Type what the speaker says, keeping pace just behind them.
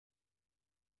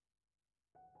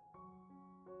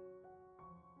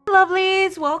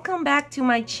lovelies, welcome back to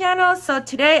my channel. So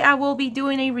today I will be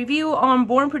doing a review on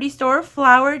Born Pretty Store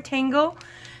Flower Tango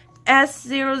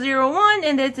S001,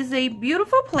 and this is a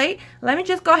beautiful plate. Let me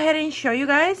just go ahead and show you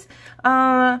guys.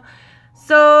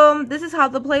 So this is how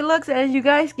the plate looks. As you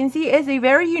guys can see, it's a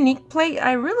very unique plate.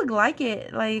 I really like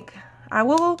it. Like, I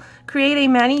will create a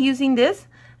mani using this,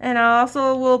 and I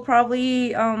also will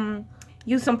probably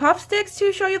use some puff sticks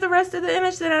to show you the rest of the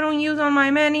image that I don't use on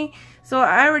my mani. So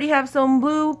I already have some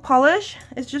blue polish.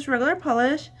 It's just regular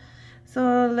polish.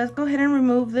 So let's go ahead and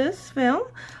remove this film.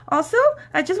 Also,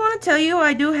 I just want to tell you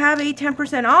I do have a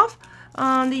 10% off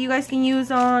that you guys can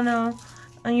use on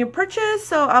your purchase.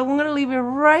 So I'm going to leave it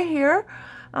right here.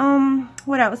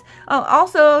 What else? Oh,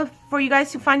 also, for you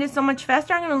guys to find it so much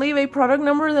faster, I'm going to leave a product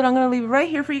number that I'm going to leave right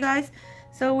here for you guys.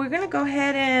 So we're going to go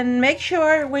ahead and make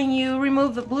sure when you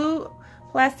remove the blue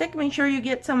plastic, make sure you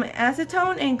get some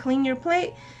acetone and clean your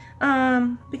plate.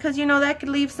 Because you know that could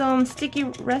leave some sticky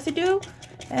residue,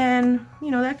 and you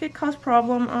know that could cause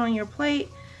problem on your plate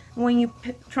when you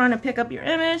trying to pick up your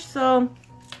image. So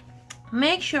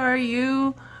make sure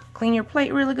you clean your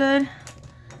plate really good.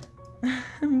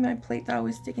 My plate's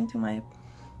always sticking to my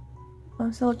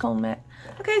silicone mat.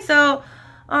 Okay, so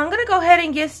I'm gonna go ahead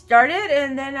and get started,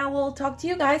 and then I will talk to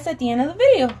you guys at the end of the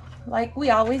video like we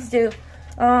always do.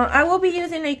 I will be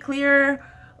using a clear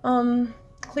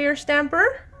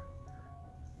stamper.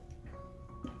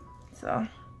 So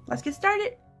let's get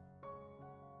started.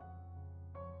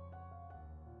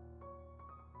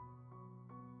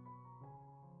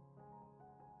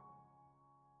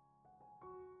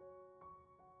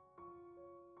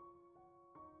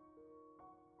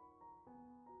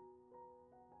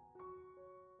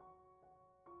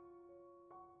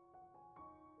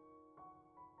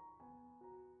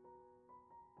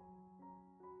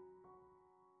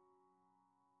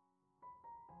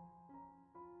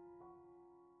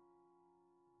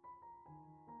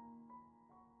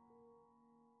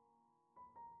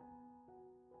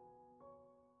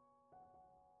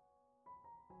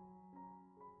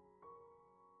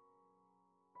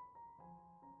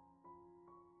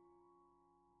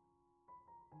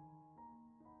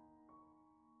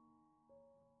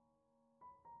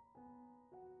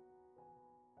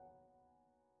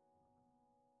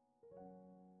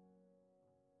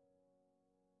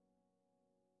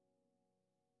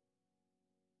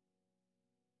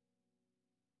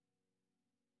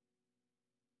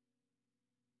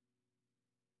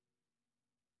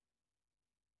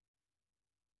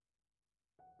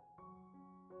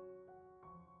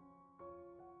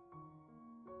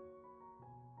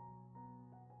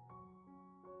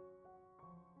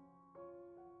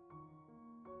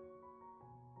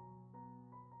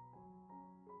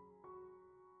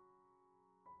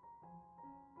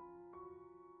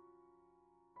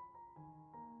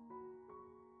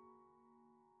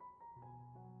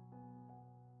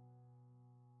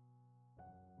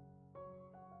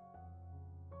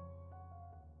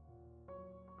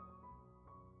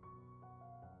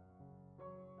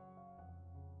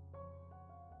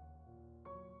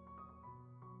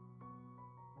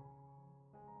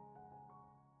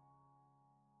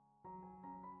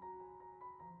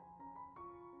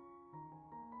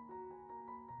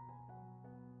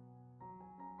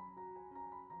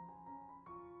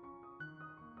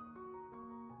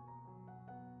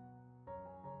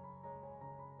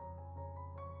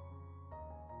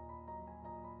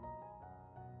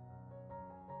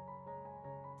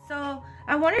 So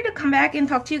I wanted to come back and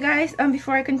talk to you guys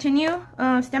before I continue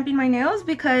stamping my nails,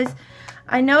 because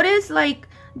I noticed, like,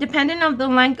 depending on the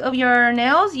length of your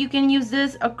nails, you can use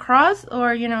this across,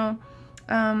 or you know,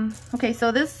 okay,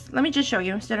 so this, let me just show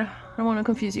you instead of, I don't want to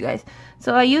confuse you guys.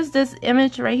 So I use this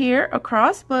image right here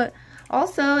across, but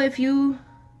also if you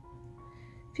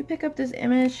pick up this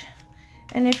image,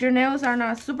 and if your nails are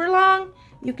not super long,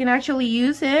 you can actually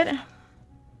use it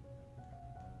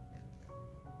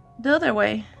the other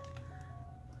way.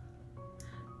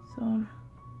 So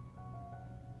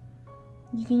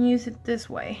you can use it this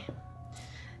way.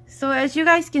 So as you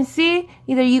guys can see,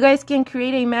 either you guys can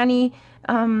create a mani,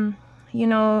 you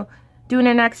know, doing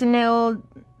an accent nail.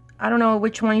 I don't know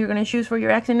which one you're going to choose for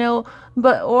your accent nail,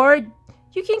 but or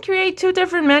you can create two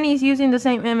different manis using the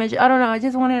same image. I don't know,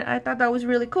 I thought that was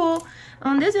really cool.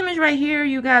 On this image right here,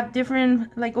 you got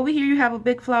different, like over here you have a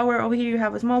big flower, over here you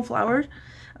have a small flower.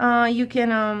 You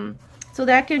can so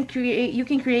that can create, you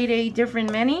can create a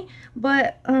different mani,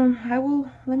 but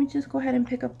let me just go ahead and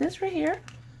pick up this right here,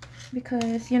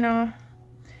 because you know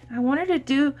I wanted to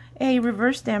do a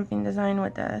reverse stamping design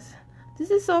with this. This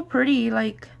is so pretty.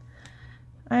 Like,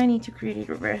 I need to create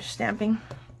a reverse stamping.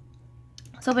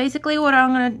 So basically what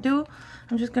I'm gonna do,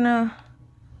 I'm just gonna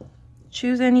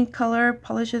choose any color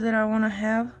polish that I want to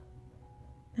have,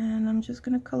 and I'm just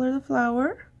gonna color the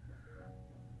flower.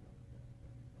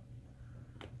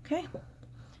 Okay,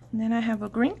 and then I have a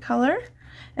green color,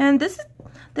 and this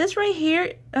right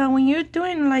here, when you're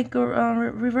doing like a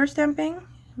reverse stamping,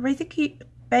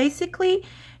 basically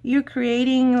you're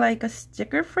creating like a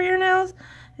sticker for your nails.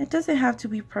 It doesn't have to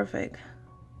be perfect.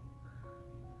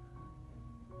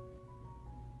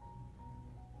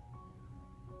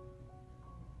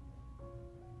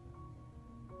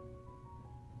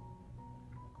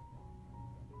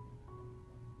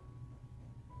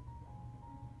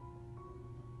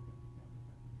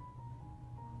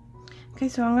 Okay,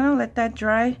 so I'm gonna let that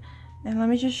dry, and let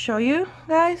me just show you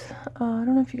guys. I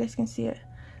don't know if you guys can see it,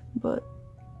 but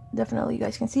definitely you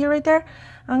guys can see it right there.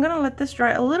 I'm gonna let this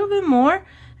dry a little bit more,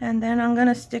 and then I'm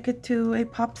gonna stick it to a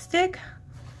pop stick.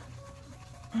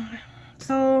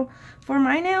 So for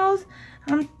my nails,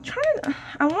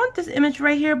 I want this image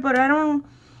right here, but I'm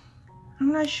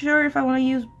not sure if I want to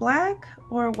use black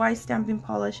or white stamping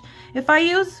polish. If I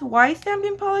use white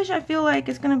stamping polish, I feel like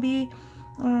it's gonna be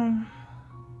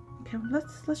okay,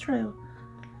 let's try.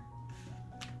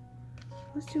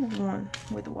 Let's do one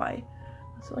with white.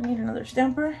 So I need another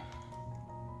stamper.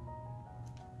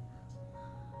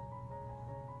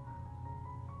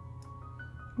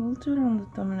 We'll do it on the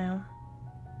thumbnail.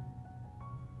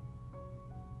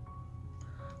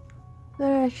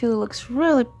 That actually looks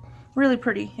really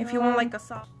pretty. If you want like a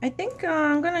soft, I think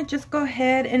I'm gonna just go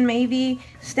ahead and maybe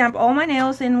stamp all my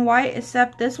nails in white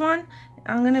except this one.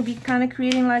 I'm gonna be kind of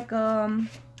creating like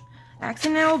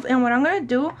accent nails, and what I'm gonna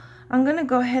do, I'm gonna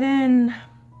go ahead and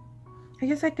I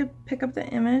guess I could pick up the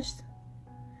image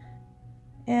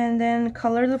and then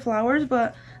color the flowers,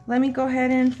 but let me go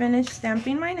ahead and finish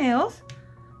stamping my nails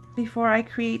before I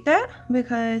create that,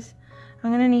 because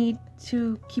I'm gonna need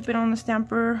to keep it on the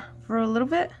stamper for a little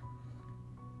bit.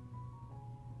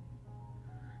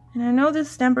 And I know this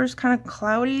stamper is kind of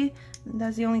cloudy.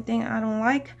 That's the only thing I don't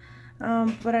like,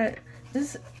 but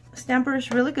this stamper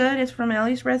is really good. It's from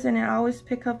AliExpress, and it always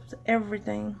picks up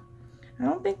everything. I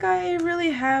don't think I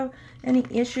really have any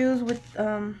issues with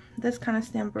this kind of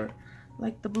stamper,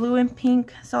 like the blue and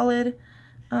pink solid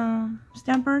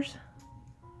stampers.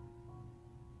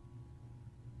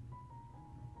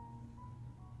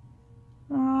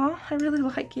 Aw, I really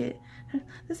like it.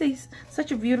 This is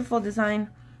such a beautiful design.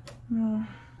 Oh,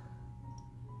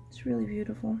 it's really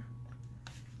beautiful.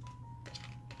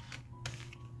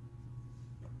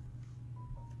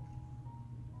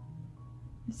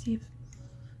 Let's see if,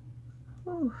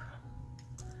 ooh,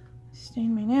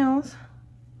 stain my nails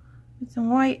with some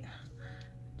white.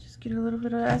 Just get a little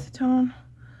bit of acetone.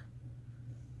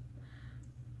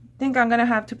 I think I'm gonna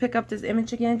have to pick up this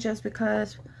image again just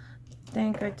because I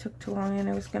think I took too long and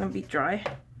it was gonna be dry.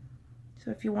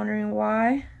 So if you're wondering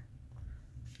why.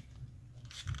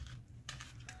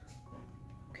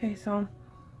 Okay, so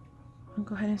I'll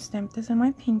go ahead and stamp this on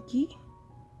my pinky.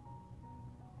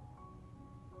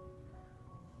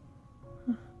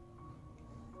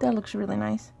 That looks really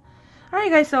nice. Alright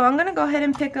guys, so I'm gonna go ahead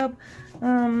and pick up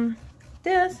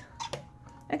this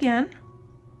again.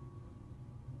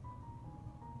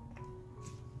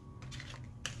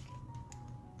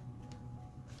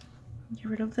 Get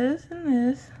rid of this and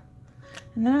this.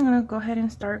 And then I'm gonna go ahead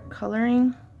and start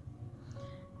coloring.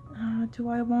 Do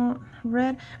I want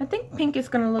red? I think pink is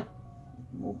gonna look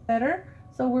better.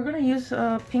 So we're gonna use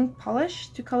pink polish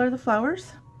to color the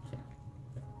flowers.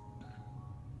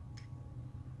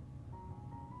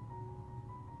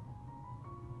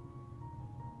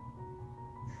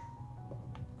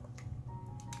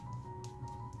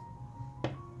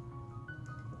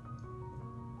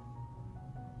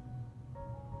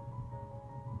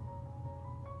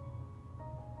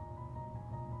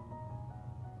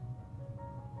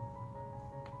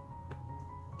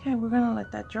 Okay, we're gonna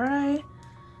let that dry.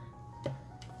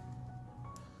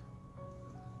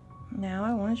 Now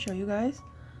I want to show you guys.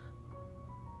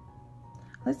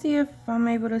 Let's see if I'm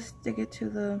able to stick it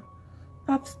to the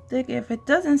pop stick. If it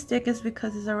doesn't stick, it's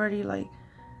because it's already like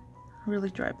really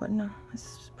dry, but no,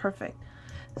 it's perfect.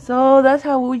 So that's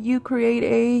how you create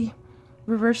a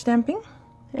reverse stamping.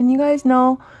 And you guys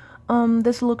know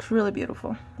this looks really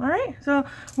beautiful. All right, so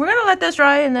we're gonna let this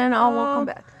dry and then we'll come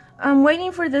back. I'm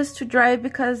waiting for this to dry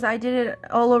because I did it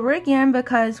all over again,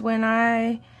 because when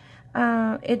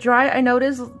it dried, I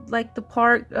noticed like the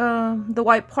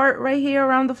white part right here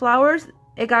around the flowers,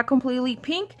 it got completely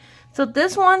pink. So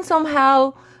this one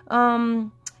somehow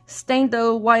stained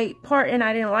the white part and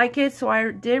I didn't like it, so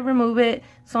I did remove it.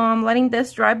 So I'm letting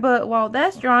this dry, but while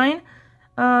that's drying,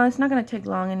 it's not gonna take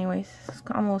long anyways. It's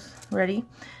almost ready.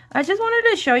 I just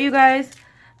wanted to show you guys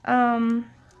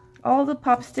all the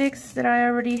pop sticks that I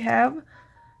already have.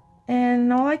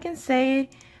 And all I can say,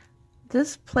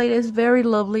 this plate is very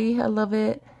lovely. I love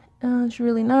it. It's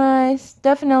really nice.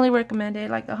 Definitely recommend it,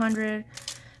 like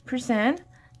 100%.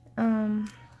 I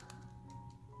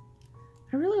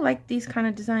really like these kind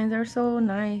of designs. They're so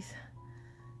nice.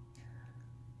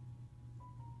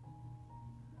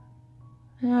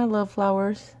 And I love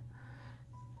flowers.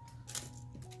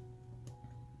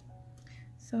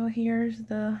 So here's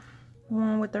the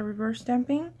one with the reverse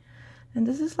stamping, and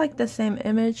this is like the same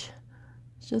image.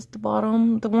 It's just the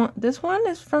bottom. This one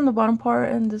is from the bottom part,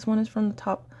 and this one is from the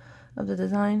top of the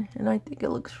design, and I think it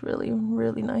looks really,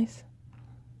 really nice.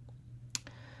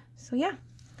 So yeah,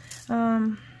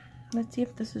 let's see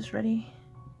if this is ready.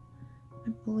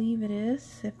 I believe it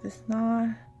is. If it's not,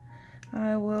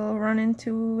 I will run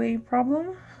into a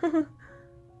problem.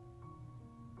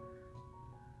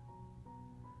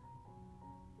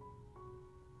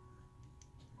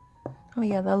 Oh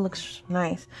yeah, that looks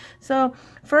nice. So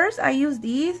first I use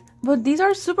these, but these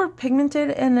are super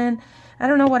pigmented, and then I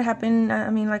don't know what happened. I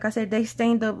mean, like I said, they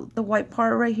stained the white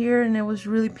part right here, and it was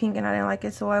really pink, and I didn't like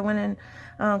it. So I went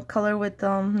and color with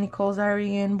Nicole's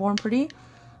Diary and Born Pretty,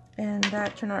 and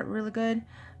that turned out really good.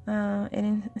 It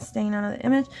didn't stain out of the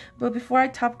image. But before I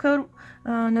top coat,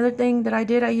 another thing that I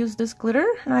did, I used this glitter,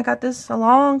 and I got this a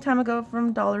long time ago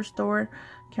from Dollar Store.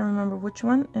 Can't remember which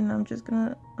one, and I'm just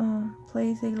gonna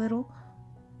place a little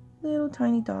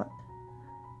tiny dot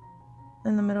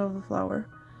in the middle of the flower,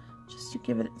 just to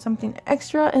give it something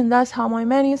extra. And that's how my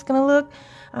mani is gonna look.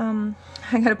 I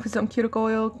gotta put some cuticle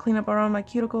oil, clean up around my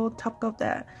cuticle, top coat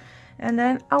that, and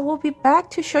then I will be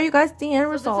back to show you guys the end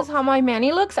result. This is how my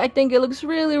mani looks. I think it looks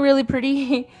really, really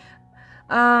pretty.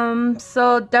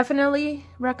 So definitely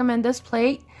recommend this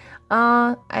plate.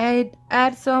 I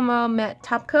add some matte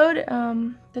top coat.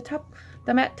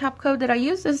 The matte top coat that I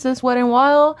use is this Wet n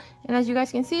Wild, and as you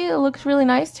guys can see, it looks really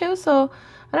nice too. So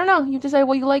I don't know, you decide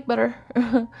what you like better.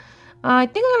 I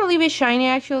think I'm gonna leave it shiny.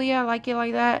 Actually, I like it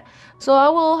like that. So I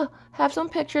will have some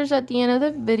pictures at the end of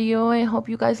the video. I hope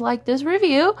you guys like this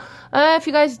review. If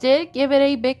you guys did, give it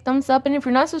a big thumbs up, and if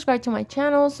you're not subscribed to my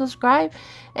channel, subscribe,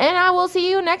 and I will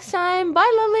see you next time.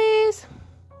 Bye, lovelies.